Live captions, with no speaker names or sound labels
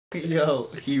Yo,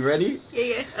 you ready?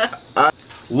 Yeah.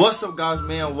 What's up, guys,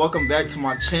 man? Welcome back to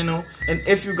my channel. And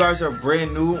if you guys are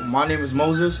brand new, my name is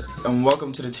Moses, and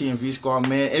welcome to the TMV squad,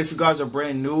 man. And if you guys are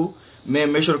brand new,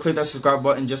 man, make sure to click that subscribe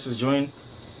button just to join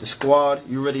the squad.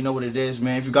 You already know what it is,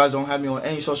 man. If you guys don't have me on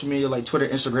any social media like Twitter,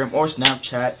 Instagram, or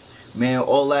Snapchat, man,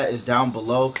 all that is down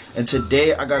below. And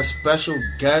today I got a special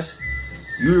guest.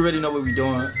 You already know what we're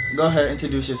doing. Go ahead,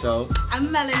 introduce yourself. I'm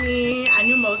Melanie. I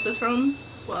knew Moses from,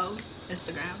 well,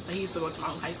 Instagram. But he used to go to my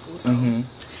own high school, so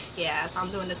yeah, so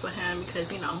I'm doing this with him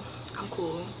because, you know, I'm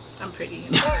cool. I'm pretty.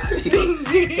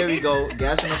 Here we go,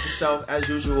 gassing up yourself as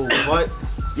usual. But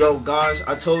yo, guys,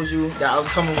 I told you that I was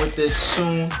coming with this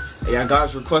soon. Yeah,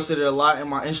 guys requested it a lot in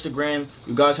my Instagram.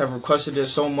 You guys have requested it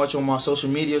so much on my social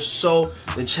media. So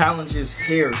the challenge is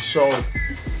here. So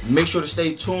make sure to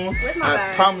stay tuned. Where's my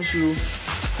bag? Promise you,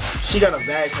 she got a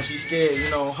bag because she's scared. You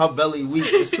know, her belly weak.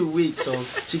 It's too weak, so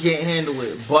she can't handle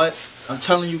it. But I'm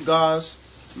telling you guys,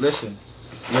 listen,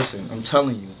 I'm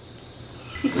telling you,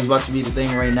 it's about to be the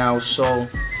thing right now. So,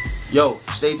 yo,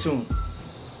 stay tuned.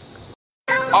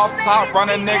 Off top, run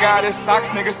a nigga out his socks.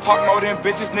 Niggas talk more than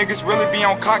bitches. Niggas really be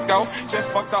on cock though. Just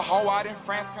fuck the hoe out in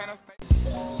France.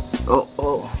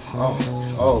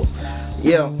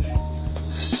 Yeah.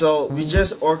 So we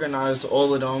just organized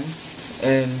all of them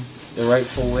in the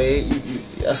rightful way.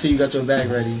 I see you got your bag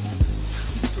ready.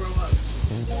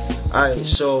 Alright,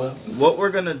 so what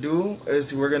we're gonna do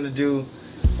is we're gonna do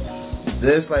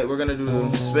this, like we're gonna do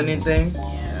the spinning thing,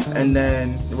 and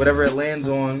then whatever it lands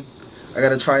on, I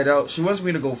gotta try it out. She wants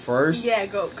me to go first. Yeah,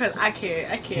 go, cause I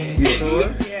can't. You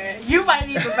sure? Yeah, you might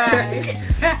need the bag.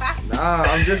 Nah,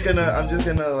 I'm just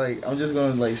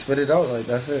gonna like spit it out, like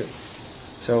that's it.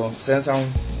 So since I'm,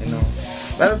 you know,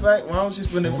 matter of fact, why don't you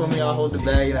spin it for me? I'll hold the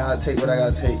bag and I'll take what I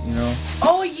gotta take, you know.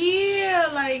 Oh yeah,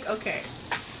 like okay.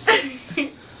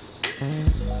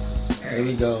 There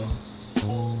we go.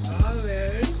 Oh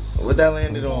man. What that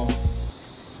landed on?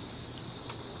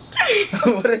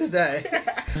 What is that?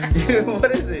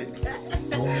 What is it?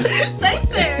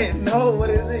 Taste it. No,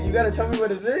 what is it? You gotta tell me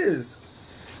what it is.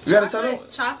 You gotta tell me.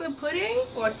 Chocolate pudding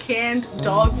or canned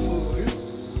dog food?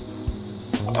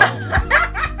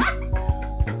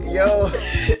 Yo.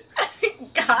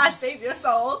 God save your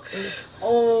soul.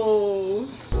 Oh.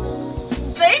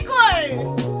 Take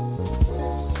one.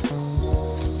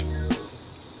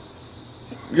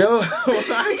 Yo,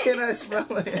 why can't I smell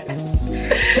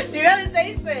it? You gotta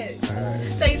taste it.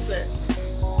 Right. Taste it.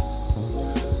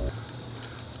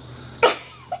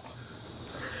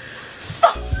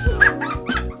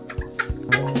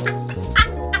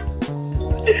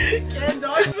 Canned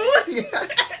dog food?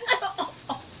 Yes.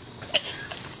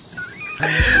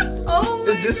 Oh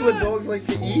my Is this God. what dogs like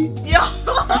to eat? Yo.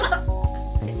 I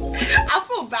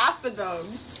feel bad for them.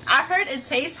 I heard it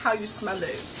tastes how you smell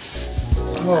it.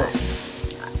 Oh.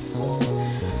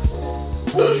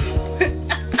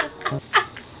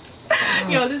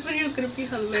 Yo, this video is gonna be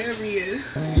hilarious.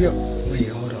 Yo, wait,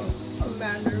 hold on. I'm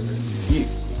mad nervous. You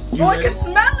Oh, I ready? can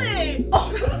smell it!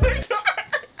 Oh my God.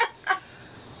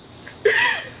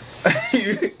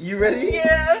 you ready?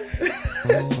 Yeah. Oh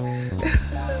my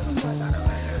God, I'm mad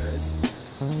nervous.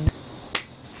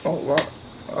 Oh wow.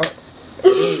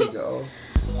 There we go.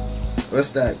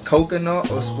 What's that?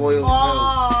 Coconut or spoiled milk?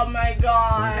 Oh my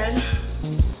God.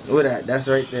 What that? That's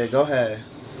right there. Go ahead.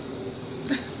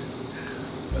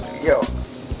 Yo.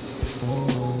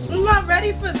 I'm not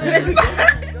ready for this.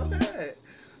 Go ahead.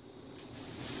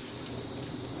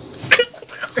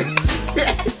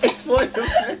 It's spoiled milk.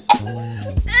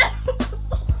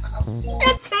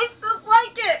 It tastes just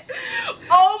like it.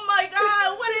 Oh my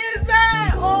God, what is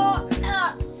that? Oh,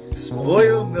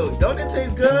 Spoiled milk. Don't it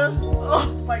taste good?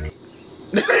 oh my God.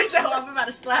 Joe, I'm about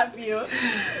to slap you.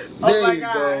 Oh There my you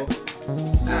God. go.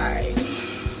 Alright.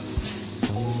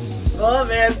 Oh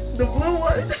man, the blue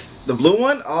one. The blue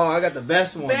one? Oh, I got the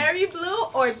best one. Berry blue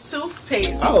or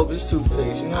toothpaste? I hope it's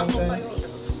toothpaste. You know I what hope I'm I saying? don't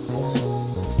get toothpaste.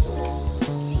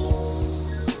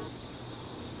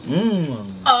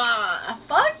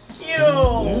 Fuck you.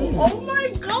 Oh my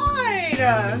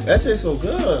God. That tastes so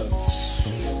good.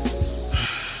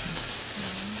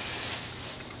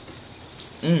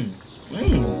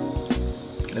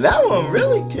 That one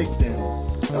really kicked in.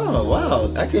 Oh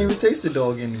wow, I can't even taste the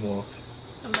dog anymore.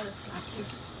 I'm gonna slap you.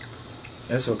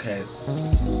 That's okay.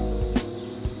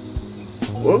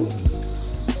 Whoa.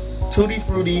 Tutti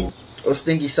Frutti or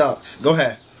Stinky Socks? Go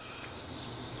ahead.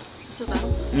 This is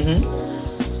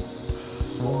out.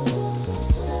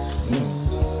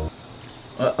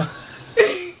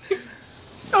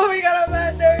 Oh my God, I'm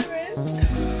mad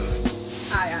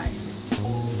nervous. Aye.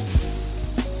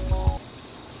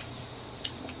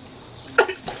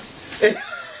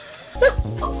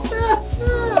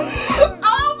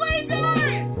 Oh my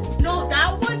god! No,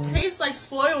 that one tastes like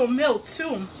spoiled milk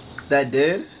too. That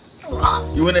did?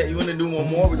 You wanna do one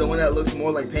more with the one that looks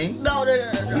more like pink? No.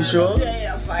 You sure?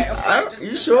 Yeah, I'm fine.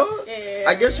 You sure? Yeah.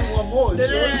 I guess you want more. You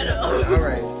sure? No.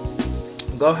 Alright.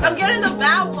 Go ahead. I'm getting the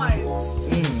bad ones.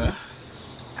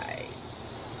 Alright.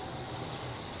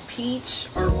 Peach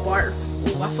or barf?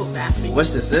 Oh, I feel bad for you.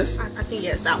 What's this? I think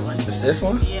yes, that one. It's this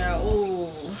one? Yeah,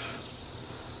 oh.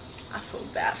 I feel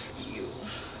bad for you.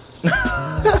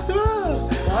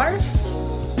 Barf?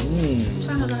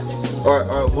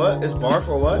 Or what? Is barf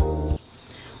or what?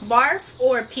 Barf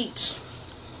or peach?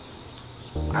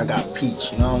 I got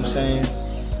peach, you know what I'm saying?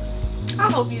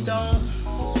 I hope you don't.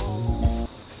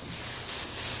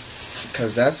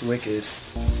 Cause that's wicked.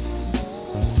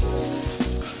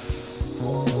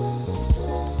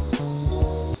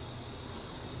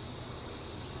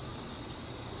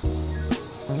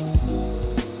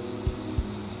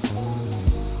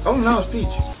 Oh no, it's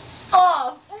peach.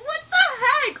 Oh, what the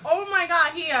heck? Oh my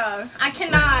god, here. I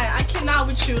cannot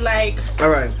with you, like.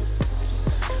 Alright,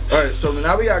 so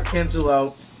now we got cancel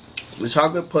out the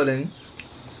chocolate pudding,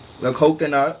 the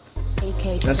coconut,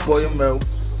 and spoiled milk,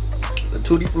 the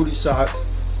tutti frutti socks,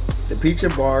 the peach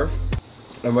and barf,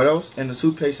 and what else? And the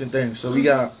toothpaste and things. So we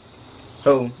got,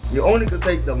 you only could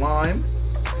take the lime,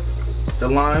 the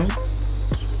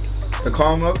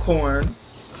caramel corn,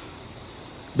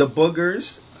 the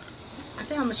boogers. I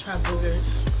think I'm gonna try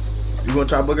boogers. You gonna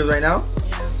try boogers right now?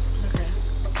 Yeah, okay.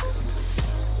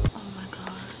 Oh my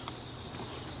god.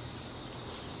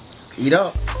 Eat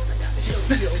up. I got this.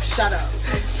 Yo, shut up.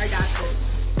 I got this.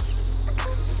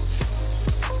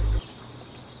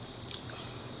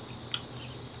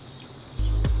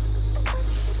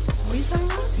 What are you talking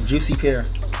about? Juicy pear.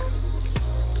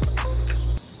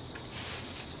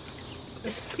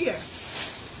 It's pear.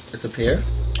 It's a pear?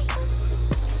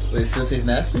 Wait, it still tastes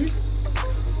nasty?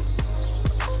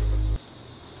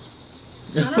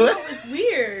 I don't know, it's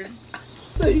weird.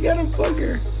 So you got a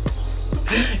booger.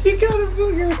 You got a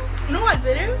booger. No, I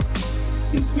didn't.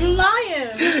 You lying.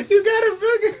 You got a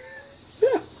booger.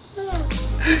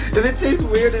 If it tastes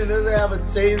weird and it doesn't have a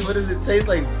taste, what does it taste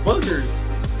like? Boogers.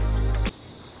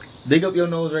 Dig up your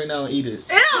nose right now and eat it.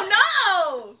 Ew,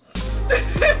 no!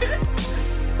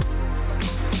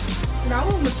 That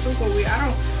one was super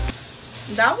weird.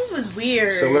 That one was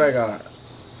weird. So what I got?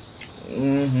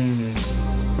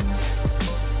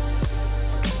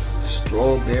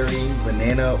 Strawberry,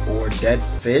 banana, or dead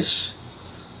fish.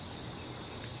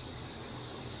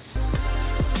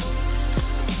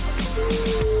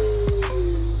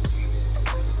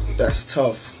 That's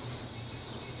tough.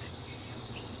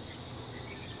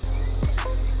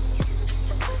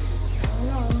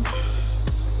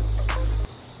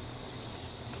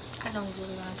 I know he's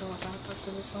really gonna go about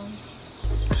after this one.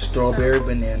 Strawberry,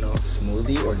 banana,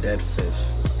 smoothie, or dead fish.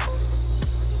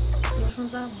 Which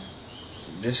one's that one?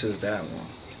 This is that one.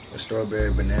 A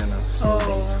strawberry, banana,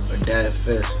 smoothie, or dead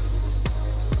fish.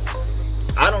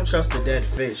 I don't trust the dead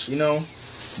fish, you know?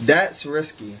 That's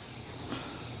risky.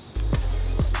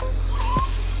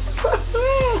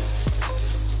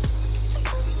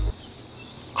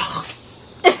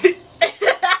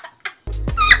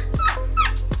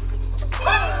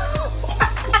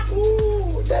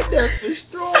 Ooh, that dead fish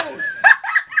strong.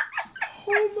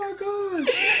 Oh my god.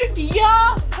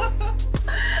 Yeah.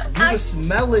 You can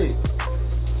smell it.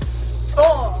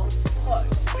 Oh, fuck.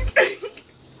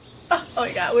 Oh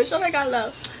my god, which one I got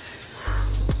left?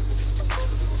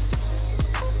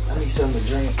 I need something to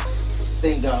drink.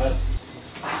 Thank God.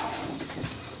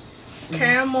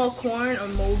 Caramel corn or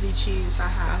moldy cheese I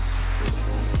have.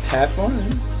 Have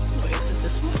fun. Wait, is it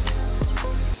this one?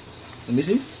 Let me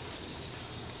see.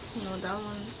 No, that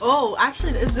one. Oh,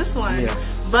 actually, it's this one. Yeah.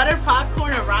 Butter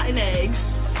popcorn or rotten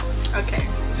eggs. Okay.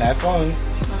 Have fun.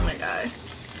 Oh my god.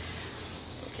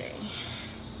 Okay.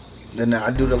 Then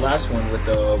I do the last one with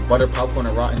the butter popcorn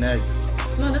and rotten egg.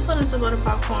 No, this one is the butter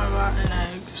popcorn and rotten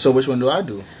eggs. So which one do I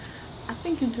do? I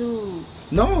think you do.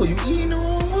 No, you eating the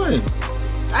wrong one.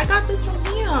 I got this from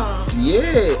here.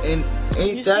 Yeah, and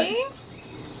ain't You that? see?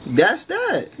 That's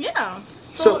that. Yeah.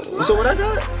 So what I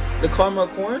got? The caramel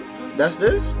corn. That's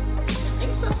this. I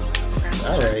think so. Okay.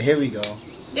 All right, here we go.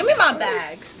 Give me my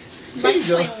bag. Here you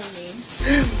go. Playing with me.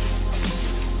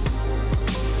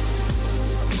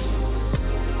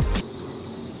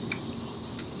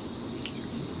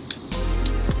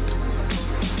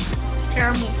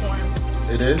 Caramel corn.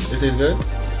 It is. It tastes good.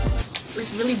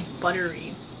 It's really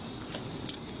buttery.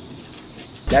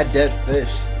 That dead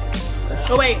fish.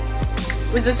 Oh wait,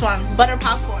 what's this one? Butter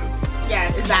popcorn.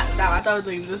 Yeah, it's that one. I thought it was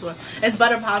doing this one. It's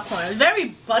butter popcorn. It's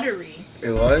very buttery.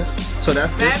 It was? So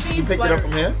that's this? Maybe You picked it up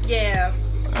from here? Yeah.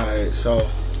 Alright, so.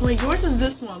 Wait, yours is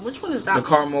this one. Which one is that? The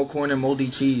caramel corn and moldy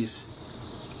cheese.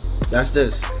 That's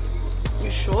this. You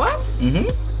sure? Mm-hmm.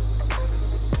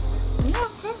 Yeah,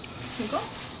 okay. Here you go.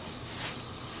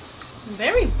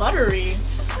 Very buttery.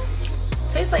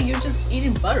 Tastes like you're just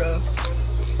eating butter.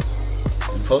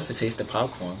 You're supposed to taste the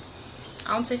popcorn.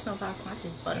 I don't taste no popcorn. I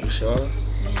taste butter. You sure?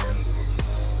 Yeah.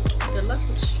 Good luck.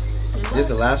 This is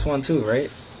the last one too,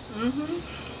 right? Mm-hmm.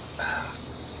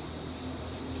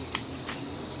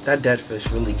 That dead fish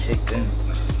really kicked in.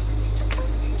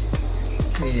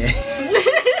 Yeah.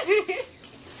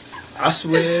 I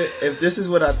swear, if this is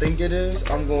what I think it is,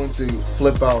 I'm going to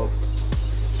flip out.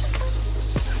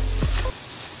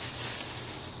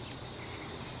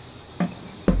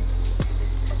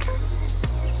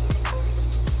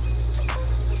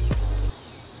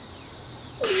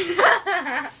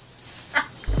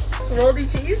 Moldy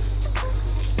cheese?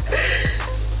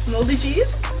 Moldy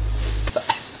cheese?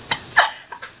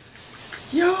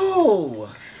 Yo!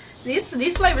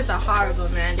 These flavors are horrible,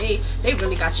 man. They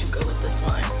really got you good with this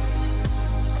one.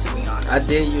 To be honest. I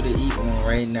dare you to eat one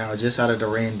right now, just out of the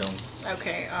random.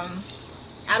 Okay,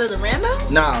 out of the random?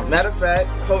 Nah, matter of fact,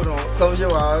 hold on. Close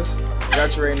your eyes.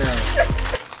 Got you right now.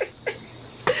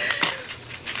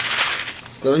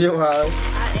 Close your eyes.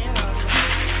 I am.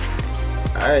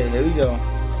 Alright, here we go.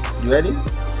 You ready?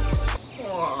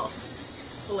 Oh,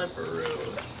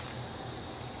 flipperoo.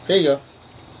 Here you go.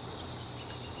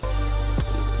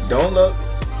 Don't look.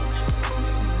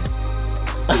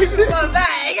 Give me my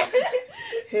bag.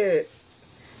 Here.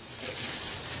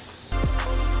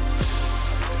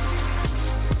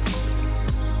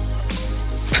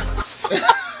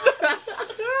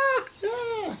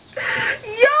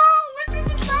 Yo, what you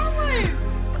was throwing?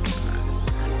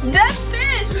 Dead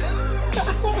fish.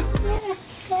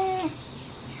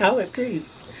 How it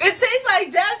tastes? It tastes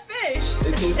like dead fish.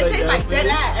 It tastes like dead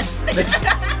fish? ass.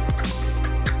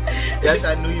 That's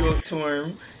that New York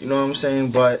term, you know what I'm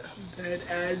saying? But Dead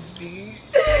ass B.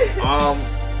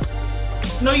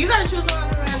 no, you gotta choose one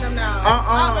at random now.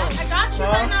 I got you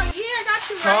right now. Yeah, I got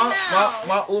you right now.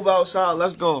 My Uber outside.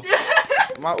 Let's go.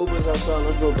 My Uber's outside.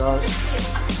 Let's go, guys.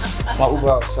 My Uber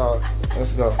outside.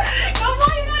 Let's go. Come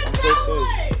on, you gotta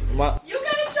try one. You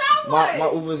gotta try one. My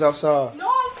Uber's outside. No,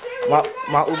 I'm serious.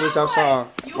 My Uber's outside.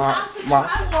 You have to try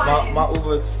one. My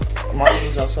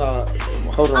Uber's outside.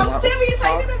 Hold on. I'm serious.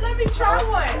 Are you gonna let me try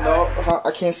one? No,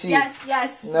 I can't see.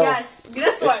 Yes. No. Yes.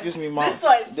 This one. Excuse me, Mom. This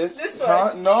one. This one.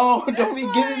 Huh? No, This don't be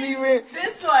one. giving me red.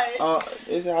 This one.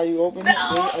 Is it how you open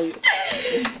No. it?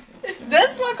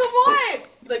 This one. Come on.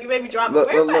 Look, you made me drop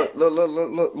it.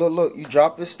 Look. You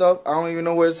drop this stuff. I don't even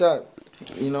know where it's at.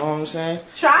 You know what I'm saying?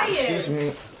 Try it. Excuse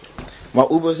me. My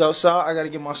Uber's outside. I gotta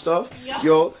get my stuff. Yep.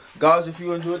 Yo, guys, if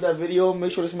you enjoyed that video,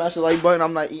 make sure to smash the like button.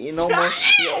 I'm not eating no more.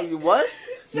 Yo, what?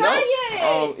 Try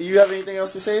it. You have anything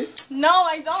else to say? No,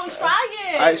 I don't. Try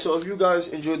it. Alright, so if you guys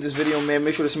enjoyed this video, man,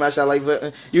 make sure to smash that like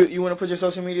button. You want to put your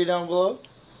social media down below?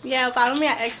 Yeah, follow me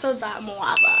at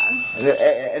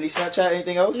exo.moaba. Any Snapchat,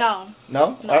 anything else? No.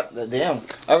 No? Damn.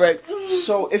 Alright,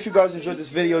 so if you guys enjoyed this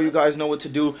video, you guys know what to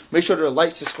do. Make sure to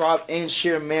like, subscribe, and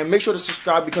share, man. Make sure to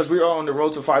subscribe because we are on the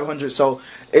road to 500, so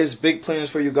it's big plans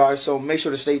for you guys, so make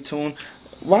sure to stay tuned.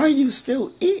 Why are you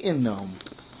still eating them?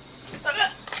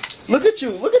 Look at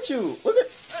you.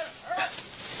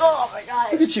 Oh my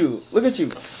god. Look at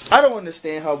you. I don't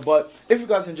understand how, but if you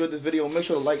guys enjoyed this video, make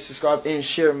sure to like, subscribe, and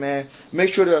share, man.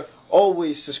 Make sure to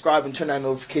always subscribe and turn that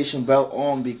notification bell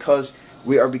on because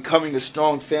we are becoming a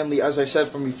strong family, as I said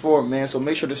from before, man. So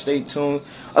make sure to stay tuned.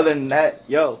 Other than that,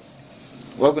 yo,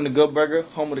 welcome to Good Burger,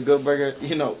 home of the Good Burger.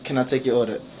 You know, can I take your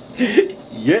order?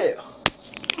 Yeah.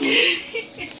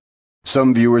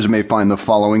 Some viewers may find the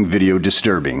following video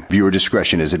disturbing. Viewer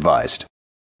discretion is advised.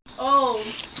 Oh.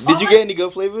 Did you get any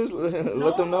good flavors?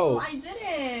 Let them know. I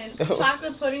didn't.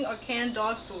 Chocolate pudding or canned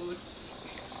dog food.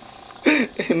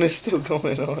 And it's still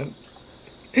going on.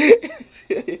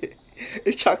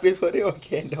 It's chocolate pudding or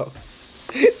canned dog.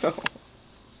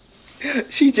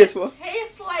 She just It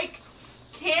tastes like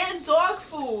canned dog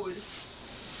food.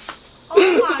 Oh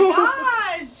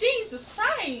my gosh. Jesus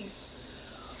Christ.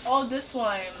 Oh, this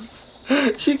one.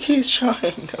 She keeps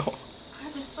trying though.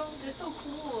 Guys, they're so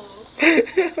cool.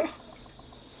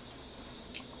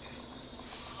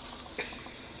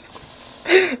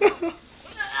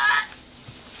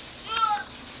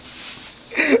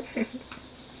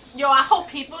 Yo, I hope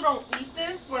people don't eat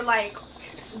this for like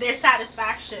their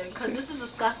satisfaction, cause this is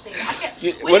disgusting. I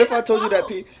can't. What if I told you that?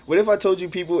 What if I told you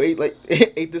people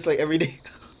ate this like every day?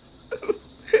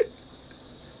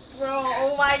 Bro,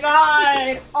 oh my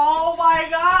god! Oh my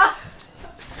god!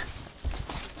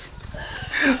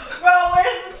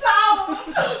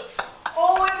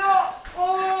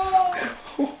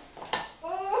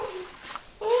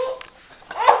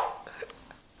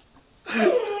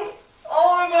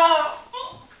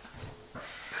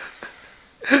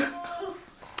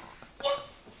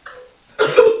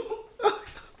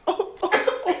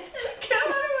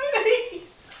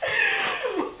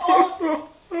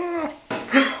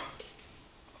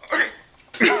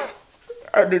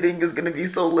 editing is gonna be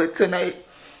so lit tonight.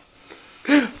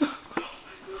 Moses,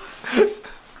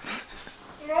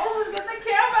 get the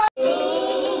camera.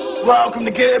 Welcome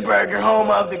to Good Burger,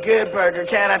 home of the Good Burger.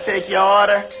 Can I take your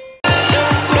order?